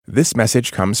This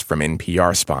message comes from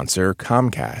NPR sponsor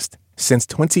Comcast. Since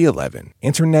 2011,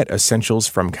 Internet Essentials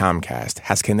from Comcast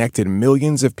has connected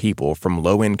millions of people from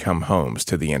low-income homes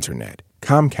to the Internet.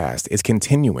 Comcast is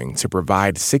continuing to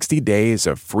provide 60 days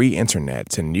of free Internet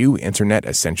to new Internet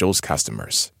Essentials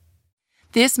customers.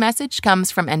 This message comes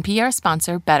from NPR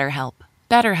sponsor BetterHelp.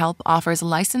 BetterHelp offers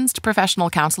licensed professional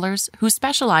counselors who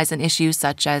specialize in issues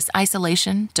such as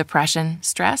isolation, depression,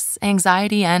 stress,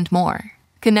 anxiety, and more.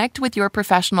 Connect with your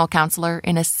professional counselor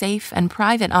in a safe and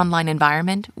private online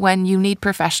environment when you need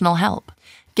professional help.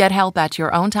 Get help at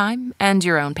your own time and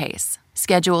your own pace.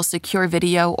 Schedule secure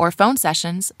video or phone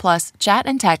sessions, plus chat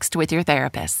and text with your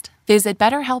therapist. Visit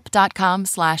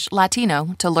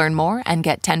BetterHelp.com/Latino to learn more and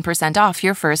get 10% off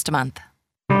your first month.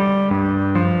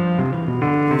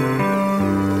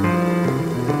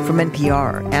 From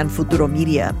NPR and Futuro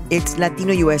Media, it's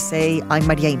Latino USA. I'm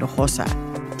Maria Hinojosa.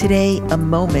 Today, a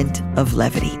moment of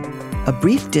levity. A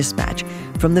brief dispatch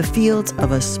from the fields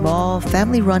of a small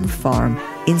family-run farm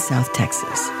in South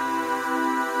Texas.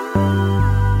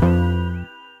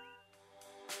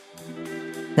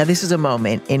 Now, this is a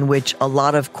moment in which a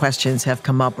lot of questions have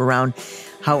come up around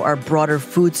how our broader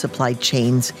food supply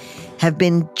chains have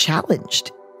been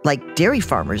challenged, like dairy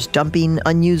farmers dumping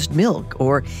unused milk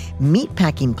or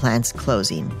meatpacking plants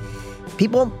closing.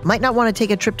 People might not want to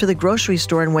take a trip to the grocery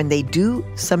store, and when they do,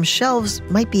 some shelves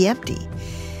might be empty.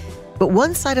 But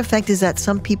one side effect is that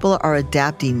some people are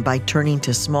adapting by turning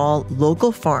to small,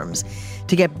 local farms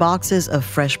to get boxes of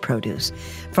fresh produce.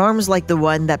 Farms like the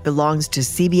one that belongs to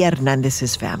Civia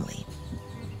Hernández's family.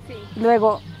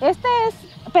 Luego, este es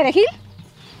perejil.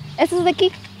 Este es de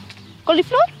aquí.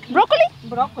 Cauliflower? Broccoli?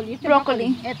 Broccoli.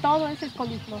 Todo eso es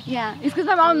cauliflower. Yeah, it's because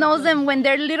my mom knows them when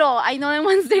they're little. I know them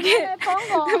once they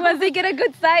get a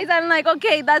good size. I'm like,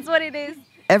 okay, that's what it is.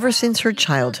 Ever since her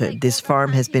childhood, this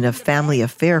farm has been a family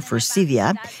affair for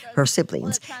Civia, her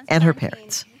siblings, and her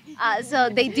parents. So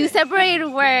they do separate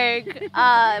work.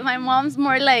 My mom's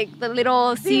more like the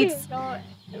little seeds,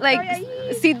 like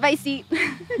seed by seed.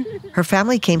 Her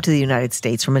family came to the United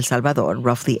States from El Salvador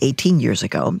roughly 18 years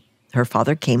ago. Her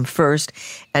father came first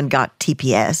and got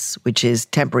TPS, which is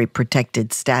temporary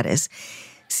protected status.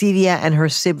 Civia and her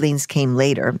siblings came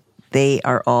later. They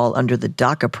are all under the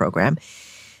DACA program.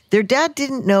 Their dad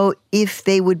didn't know if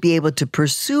they would be able to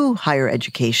pursue higher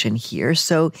education here,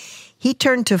 so he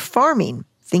turned to farming,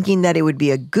 thinking that it would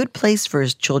be a good place for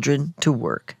his children to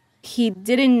work. He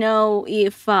didn't know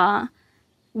if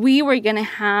we were going to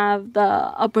have the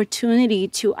opportunity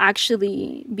to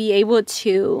actually be able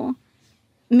to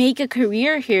make a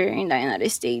career here in the United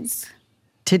States.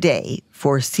 Today,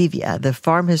 for Civia, the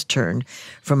farm has turned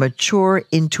from a chore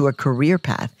into a career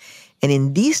path. And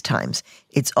in these times,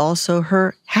 it's also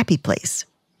her happy place.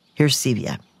 Here's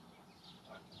Civia.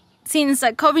 Since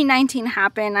COVID-19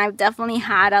 happened, I've definitely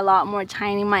had a lot more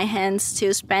time in my hands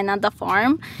to spend on the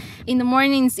farm. In the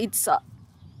mornings, it's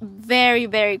very,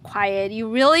 very quiet. You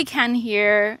really can't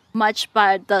hear much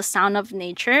but the sound of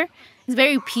nature. It's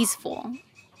very peaceful.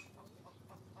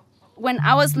 When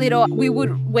I was little, we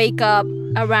would wake up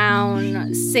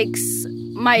around 6.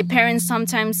 My parents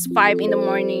sometimes 5 in the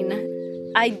morning.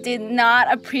 I did not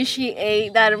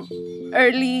appreciate that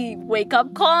early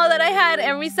wake-up call that I had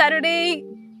every Saturday.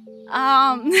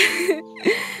 I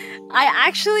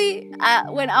actually,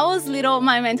 when I was little,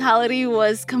 my mentality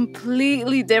was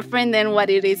completely different than what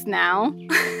it is now.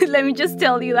 Let me just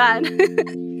tell you that.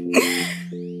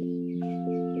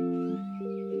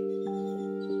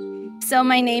 So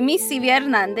my name is Civia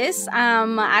Hernández.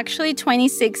 I'm actually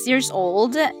 26 years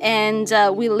old, and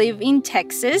we live in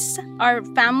Texas. Our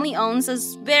family owns a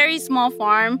very small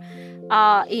farm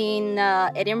in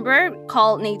Edinburg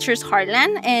called Nature's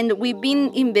Heartland, and we've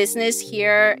been in business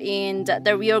here in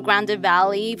the Rio Grande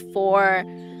Valley for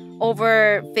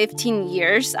over 15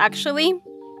 years, actually.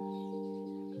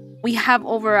 We have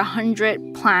over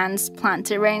 100 plants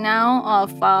planted right now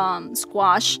of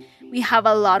squash. We have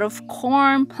a lot of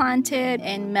corn planted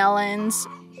and melons.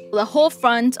 The whole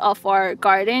front of our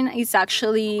garden is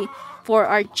actually for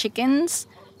our chickens.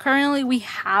 Currently, we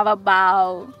have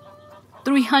about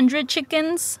 300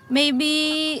 chickens,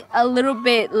 maybe a little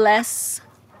bit less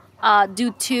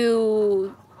due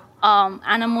to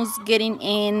animals getting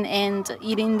in and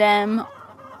eating them.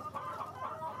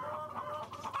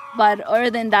 But other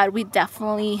than that, we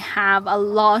definitely have a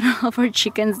lot of our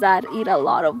chickens that eat a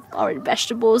lot of our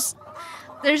vegetables.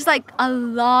 There's like a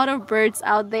lot of birds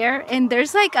out there, and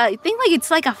there's like I think like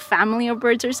it's like a family of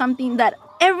birds or something that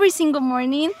every single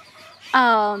morning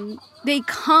they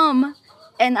come,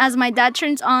 and as my dad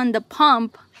turns on the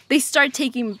pump, they start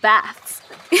taking baths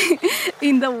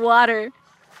in the water.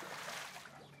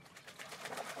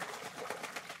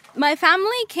 My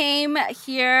family came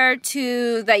here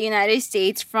to the United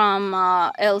States from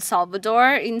El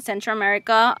Salvador in Central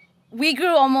America. We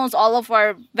grew almost all of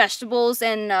our vegetables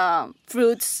and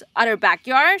fruits at our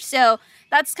backyard. So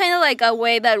that's kind of like a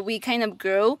way that we kind of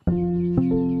grew.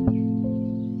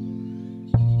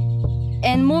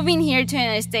 And moving here to the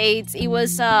United States, it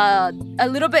was a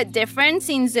little bit different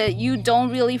since you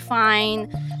don't really find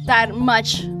that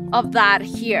much of that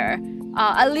here.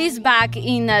 At least back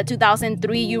in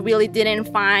 2003, you really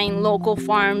didn't find local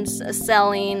farms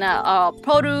selling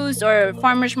produce or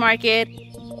farmers market.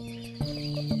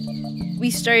 We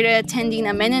started attending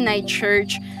a Mennonite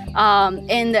church,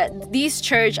 and this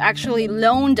church actually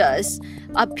loaned us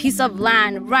a piece of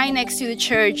land right next to the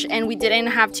church, and we didn't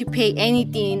have to pay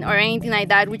anything or anything like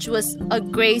that, which was a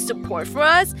great support for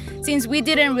us since we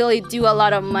didn't really do a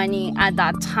lot of money at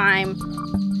that time.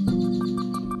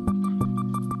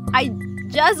 I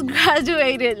just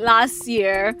graduated last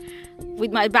year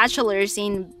with my bachelor's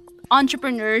in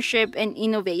entrepreneurship and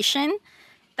innovation.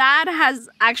 That has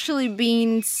actually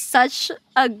been such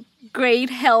a great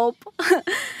help.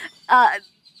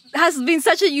 Has been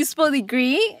such a useful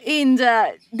degree in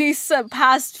these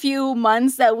past few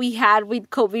months that we had with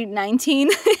COVID-19.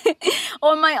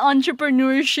 All my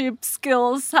entrepreneurship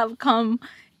skills have come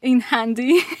in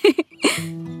handy.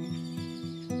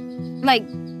 Like,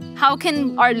 how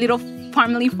can our little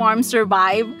family farm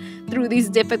survive through these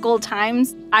difficult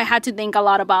times? I had to think a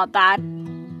lot about that.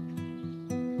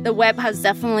 The web has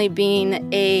definitely been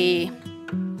a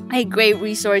great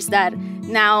resource that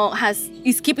now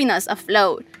is keeping us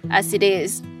afloat as it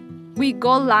is. We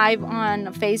go live on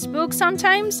Facebook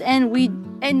sometimes,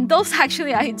 and those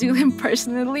actually I do them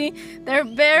personally. They're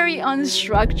very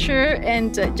unstructured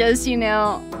and just,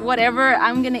 whatever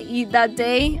I'm gonna eat that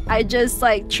day, I just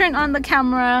like turn on the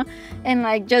camera and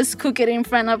like just cook it in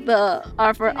front of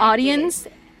our audience.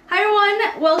 Hi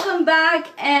everyone, welcome back,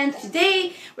 and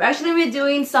today we're actually gonna be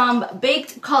doing some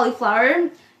baked cauliflower.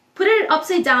 Put it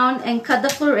upside down and cut the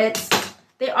florets.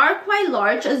 They are quite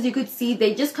large, as you could see.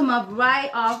 They just come up right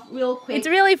off real quick. It's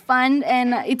really fun,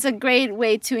 and it's a great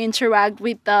way to interact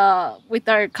with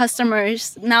our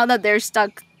customers now that they're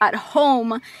stuck at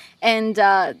home, and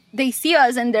they see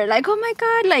us and they're like, "Oh my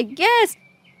God!" Like, yes.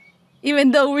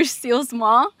 Even though we're still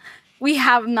small, we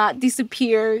have not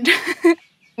disappeared.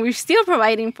 We're still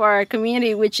providing for our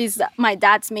community, which is my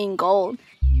dad's main goal.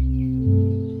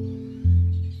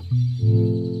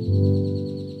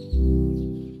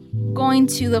 Going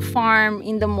to the farm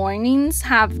in the mornings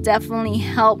have definitely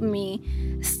helped me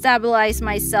stabilize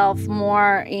myself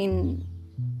more in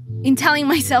telling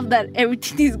myself that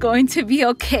everything is going to be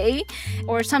okay.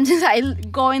 Or sometimes I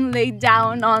go and lay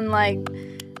down on like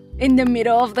in the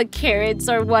middle of the carrots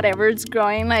or whatever it's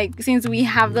growing. Like, since we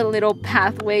have the little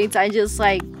pathways, I just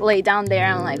like lay down there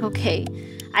and I'm like, okay,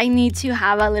 I need to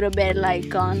have a little bit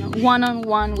like on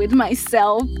one-on-one with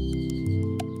myself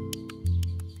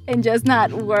and just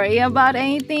not worry about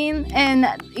anything. And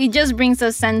it just brings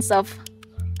a sense of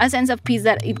peace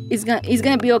that it's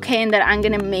gonna be okay and that I'm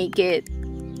gonna make it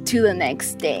to the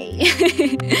next day.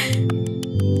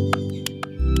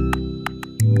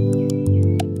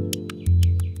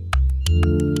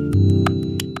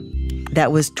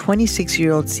 That was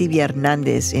 26-year-old Civia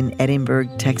Hernández in Edinburg,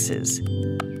 Texas.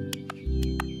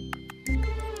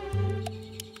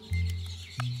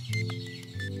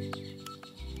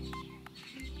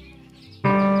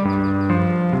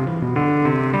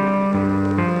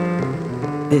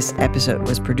 This episode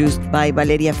was produced by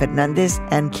Valeria Fernandez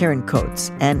and Karen Coates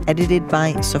and edited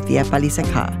by Sofia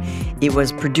Palisaca. It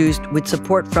was produced with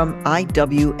support from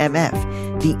IWMF,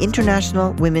 the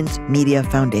International Women's Media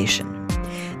Foundation.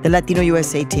 The Latino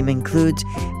USA team includes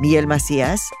Miguel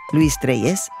Macías, Luis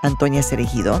Reyes, Antonia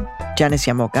Cerejido, Janice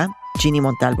Yamoca, Ginny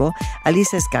Montalvo,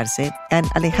 Alicia Escarce, and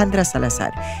Alejandra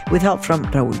Salazar, with help from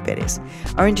Raúl Pérez.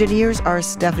 Our engineers are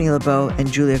Stephanie Lebeau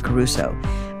and Julia Caruso.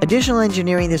 Additional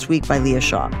engineering this week by Leah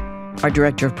Shaw. Our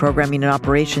director of programming and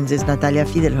operations is Natalia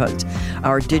Fidelholt.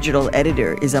 Our digital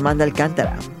editor is Amanda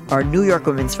Alcantara. Our New York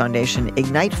Women's Foundation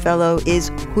Ignite Fellow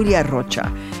is Julia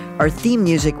Rocha. Our theme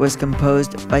music was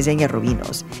composed by Xenia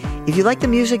Rubinos. If you like the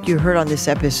music you heard on this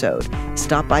episode,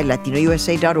 stop by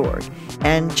latinousa.org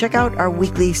and check out our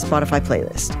weekly Spotify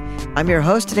playlist. I'm your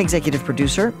host and executive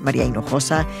producer, Maria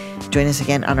Hinojosa. Join us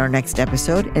again on our next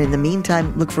episode. And in the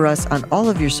meantime, look for us on all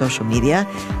of your social media.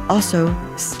 Also,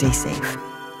 stay safe.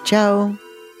 Ciao.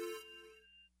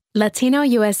 Latino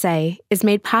USA is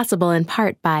made possible in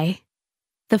part by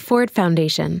the Ford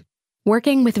Foundation,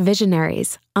 working with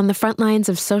visionaries on the front lines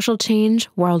of social change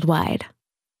worldwide.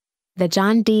 The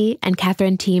John D. and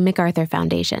Catherine T. MacArthur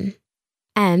Foundation.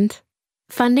 And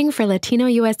Funding for Latino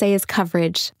USA's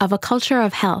coverage of A Culture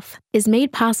of Health is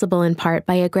made possible in part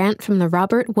by a grant from the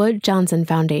Robert Wood Johnson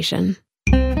Foundation.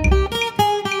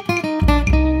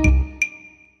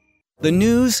 The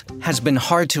news has been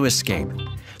hard to escape.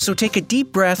 So take a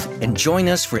deep breath and join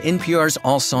us for NPR's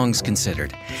All Songs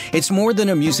Considered. It's more than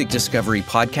a music discovery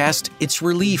podcast. It's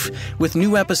relief, with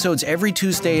new episodes every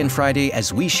Tuesday and Friday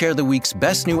as we share the week's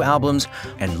best new albums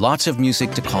and lots of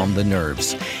music to calm the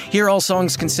nerves. Hear All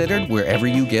Songs Considered wherever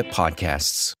you get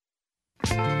podcasts.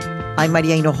 I'm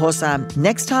Maria Hinojosa.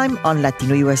 Next time on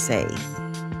Latino USA,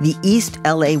 the East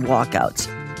LA walkouts.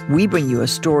 We bring you a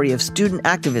story of student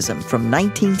activism from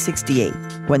 1968,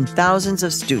 when thousands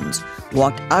of students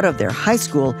walked out of their high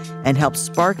school and helped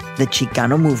spark the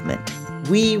Chicano movement.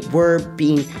 We were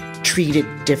being treated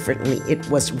differently. It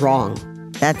was wrong.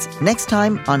 That's next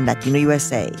time on Latino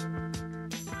USA.